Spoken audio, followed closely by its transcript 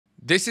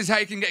This is how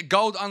you can get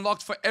gold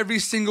unlocked for every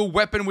single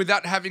weapon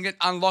without having it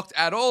unlocked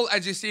at all.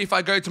 As you see, if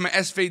I go to my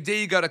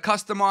SVD, go to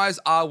customize,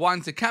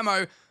 R1 to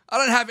camo, I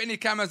don't have any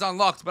camos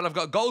unlocked, but I've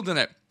got gold in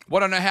it.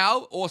 Want to know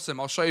how?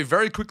 Awesome. I'll show you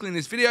very quickly in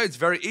this video. It's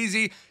very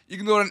easy. You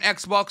can do it on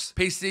Xbox,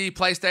 PC,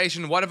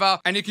 PlayStation, whatever.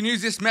 And you can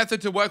use this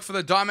method to work for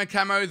the diamond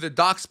camo, the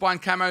dark spine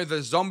camo,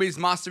 the zombies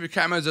mastery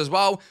camos as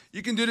well.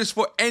 You can do this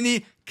for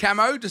any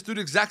camo. Just do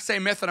the exact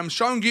same method I'm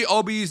showing you.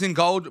 I'll be using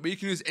gold, but you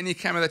can use any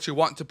camo that you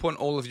want to put on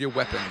all of your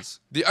weapons.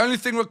 The only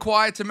thing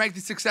required to make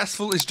this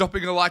successful is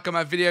dropping a like on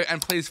my video,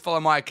 and please follow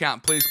my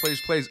account. Please,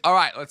 please, please. All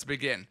right, let's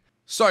begin.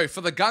 So,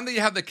 for the gun that you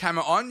have the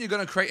camo on, you're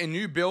going to create a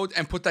new build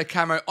and put that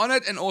camo on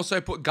it, and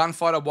also put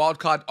gunfighter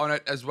wildcard on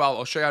it as well.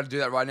 I'll show you how to do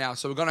that right now.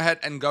 So, we're going to head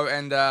and go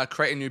and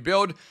create a new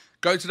build.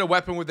 Go to the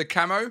weapon with the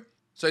camo.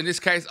 So, in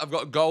this case, I've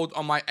got gold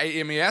on my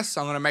AMES.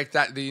 So, I'm going to make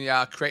that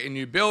the create a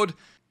new build.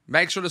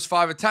 Make sure there's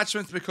 5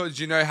 attachments, because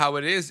you know how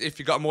it is. If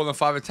you got more than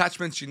 5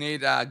 attachments, you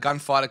need a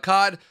gunfighter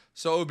card.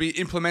 So, it will be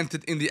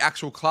implemented in the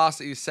actual class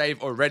that you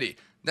save already.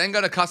 Then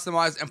go to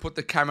customize and put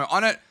the camo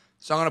on it.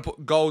 So, I'm going to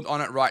put gold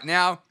on it right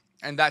now.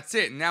 And that's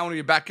it. Now when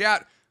we back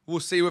out, we'll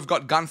see we've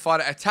got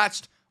gunfighter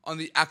attached on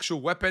the actual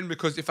weapon,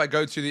 because if I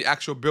go to the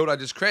actual build I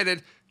just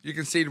created, you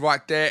can see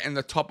right there in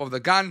the top of the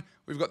gun,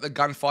 we've got the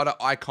gunfighter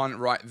icon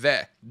right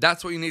there.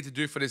 That's what you need to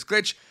do for this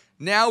glitch.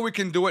 Now we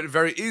can do it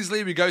very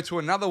easily. We go to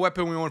another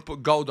weapon we want to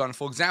put gold on.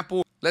 For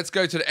example, let's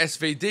go to the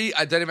SVD.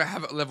 I don't even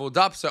have it leveled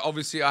up, so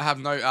obviously I have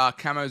no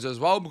camos as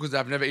well, because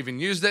I've never even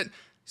used it.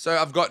 So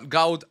I've got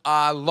gold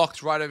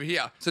locked right over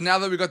here. So now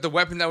that we've got the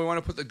weapon that we want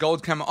to put the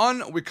gold camo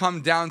on, we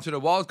come down to the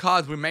wild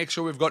cards. We make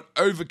sure we've got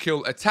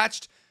overkill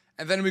attached.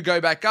 And then we go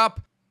back up.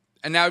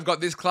 And now we've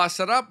got this class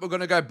set up. We're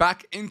going to go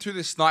back into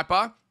the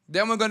sniper.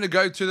 Then we're going to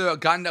go to the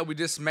gun that we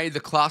just made the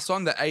class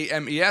on, the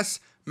AMES.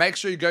 Make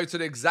sure you go to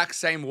the exact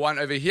same one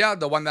over here,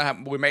 the one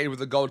that we made with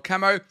the gold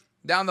camo.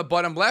 Down the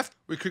bottom left,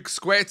 we click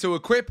square to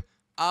equip.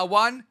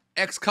 R1,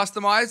 X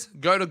customize,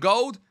 go to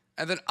gold,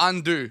 and then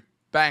undo.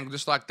 Bang,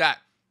 just like that.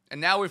 And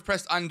now we've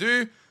pressed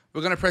undo.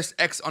 We're going to press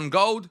X on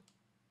gold,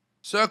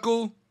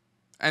 circle,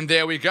 and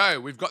there we go.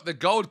 We've got the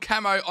gold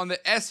camo on the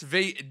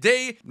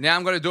SVD. Now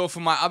I'm going to do it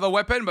for my other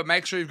weapon, but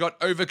make sure you've got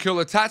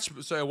overkill attached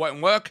so it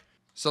won't work.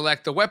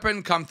 Select the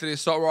weapon, come to the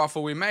assault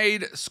rifle we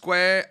made,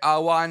 square,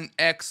 R1,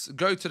 X,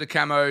 go to the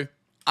camo,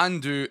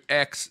 undo,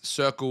 X,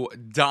 circle,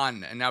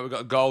 done. And now we've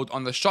got gold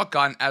on the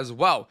shotgun as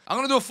well. I'm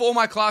going to do it for all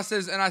my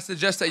classes, and I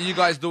suggest that you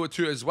guys do it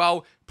too as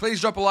well. Please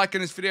drop a like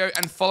in this video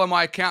and follow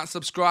my account,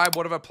 subscribe,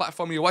 whatever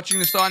platform you're watching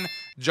this on.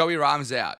 Joey Rhymes out.